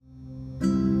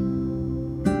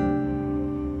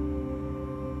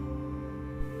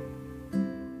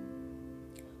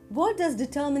What does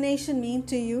determination mean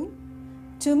to you?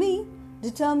 To me,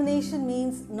 determination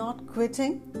means not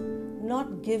quitting,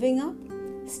 not giving up,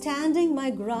 standing my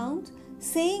ground,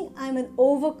 saying I'm an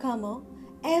overcomer,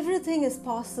 everything is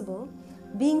possible,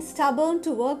 being stubborn to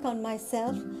work on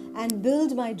myself and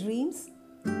build my dreams,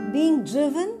 being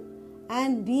driven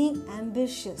and being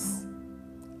ambitious.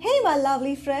 Hey, my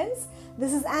lovely friends,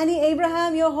 this is Annie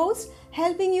Abraham, your host,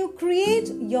 helping you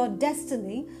create your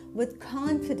destiny with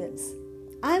confidence.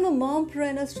 I'm a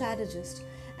mompreneur strategist,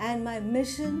 and my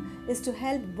mission is to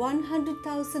help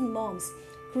 100,000 moms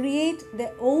create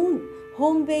their own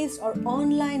home-based or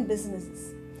online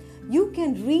businesses. You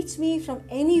can reach me from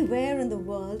anywhere in the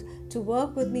world to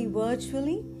work with me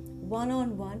virtually,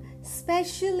 one-on-one,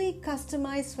 specially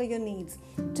customized for your needs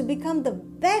to become the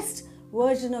best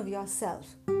version of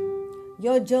yourself.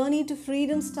 Your journey to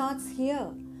freedom starts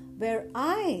here, where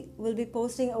I will be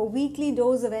posting a weekly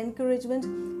dose of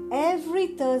encouragement every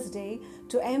Thursday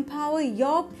to empower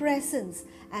your presence.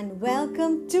 And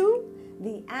welcome to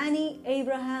the Annie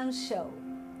Abraham Show.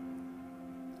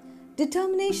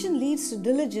 Determination leads to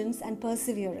diligence and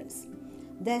perseverance.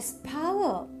 There's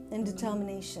power in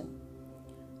determination.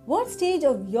 What stage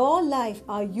of your life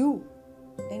are you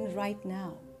in right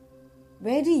now?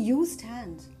 Where do you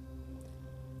stand?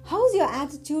 How's your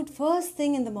attitude first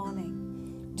thing in the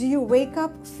morning? Do you wake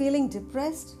up feeling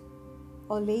depressed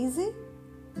or lazy?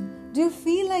 Do you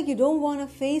feel like you don't want to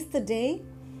face the day?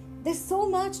 There's so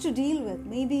much to deal with.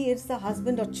 Maybe it's the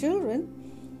husband or children.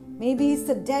 Maybe it's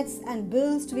the debts and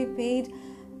bills to be paid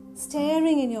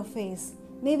staring in your face.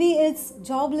 Maybe it's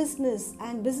joblessness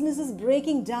and businesses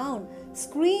breaking down,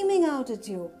 screaming out at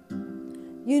you.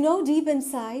 You know deep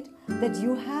inside that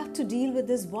you have to deal with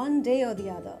this one day or the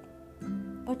other.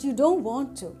 But you don't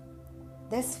want to.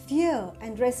 There's fear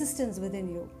and resistance within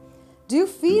you. Do you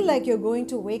feel like you're going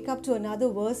to wake up to another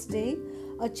worse day?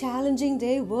 A challenging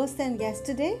day worse than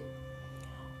yesterday?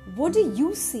 What do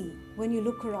you see when you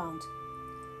look around?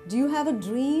 Do you have a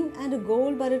dream and a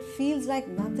goal, but it feels like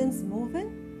nothing's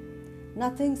moving?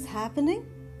 Nothing's happening?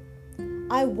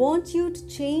 I want you to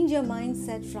change your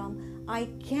mindset from I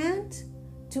can't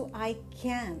to I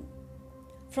can.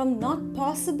 From not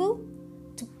possible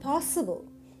to possible.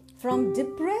 From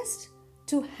depressed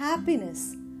to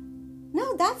happiness.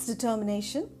 Now that's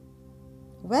determination.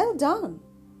 Well done.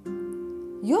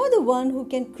 You're the one who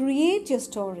can create your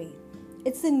story.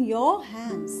 It's in your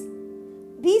hands.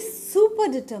 Be super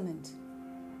determined.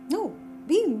 No,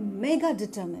 be mega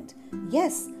determined.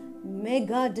 Yes,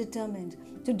 mega determined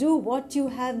to do what you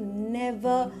have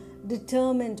never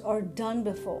determined or done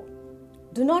before.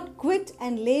 Do not quit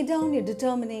and lay down your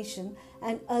determination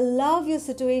and allow your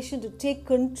situation to take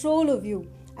control of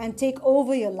you and take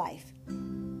over your life.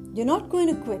 You're not going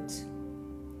to quit.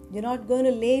 You're not going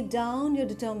to lay down your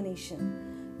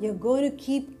determination. You're going to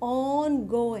keep on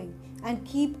going and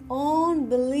keep on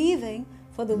believing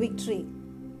for the victory.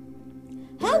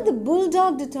 Have the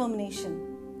bulldog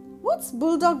determination. What's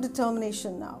bulldog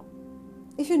determination now?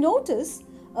 If you notice,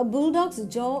 a bulldog's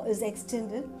jaw is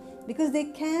extended because they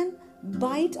can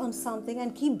bite on something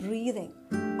and keep breathing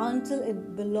until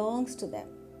it belongs to them.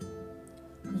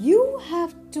 You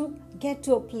have to get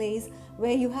to a place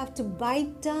where you have to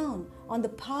bite down on the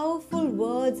powerful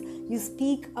words you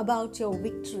speak about your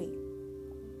victory.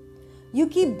 You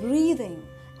keep breathing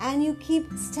and you keep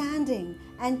standing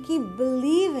and keep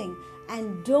believing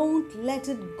and don't let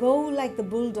it go like the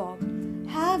bulldog.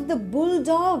 Have the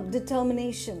bulldog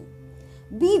determination.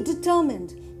 Be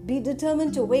determined. Be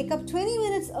determined to wake up 20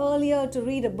 minutes earlier to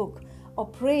read a book or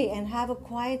pray and have a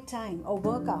quiet time or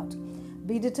workout.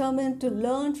 Be determined to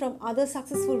learn from other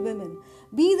successful women.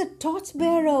 Be the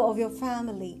torchbearer of your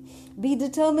family. Be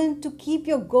determined to keep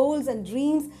your goals and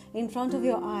dreams in front of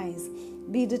your eyes.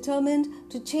 Be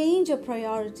determined to change your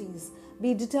priorities.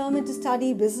 Be determined to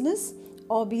study business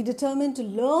or be determined to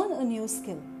learn a new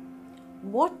skill.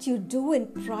 What you do in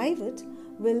private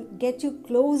will get you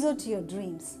closer to your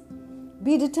dreams.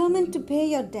 Be determined to pay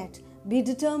your debt. Be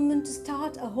determined to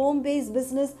start a home-based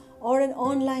business or an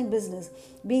online business.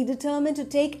 Be determined to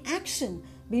take action.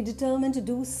 Be determined to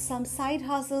do some side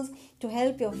hustles to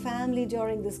help your family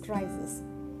during this crisis.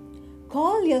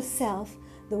 Call yourself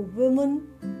the woman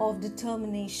of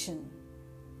determination.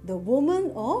 The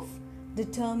woman of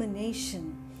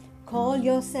determination. Call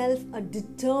yourself a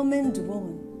determined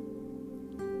woman.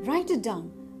 Write it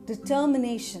down.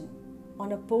 Determination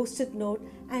on a post-it note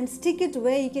and stick it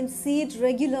where you can see it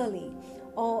regularly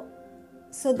or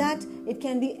so that it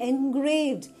can be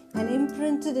engraved and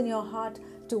imprinted in your heart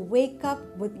to wake up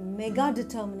with mega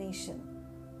determination.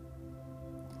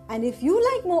 And if you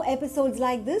like more episodes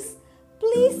like this,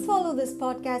 Please follow this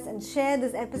podcast and share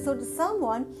this episode to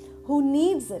someone who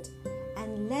needs it.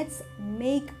 And let's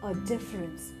make a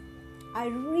difference. I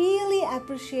really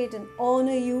appreciate and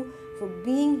honor you for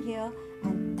being here,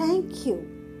 and thank you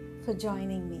for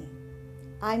joining me.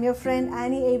 I'm your friend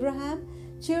Annie Abraham,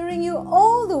 cheering you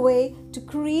all the way to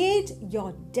create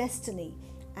your destiny.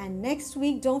 And next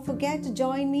week, don't forget to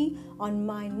join me on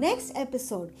my next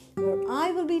episode, where I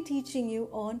will be teaching you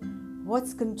on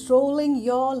what's controlling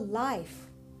your life.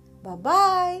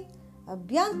 Bye-bye.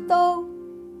 Abbianto.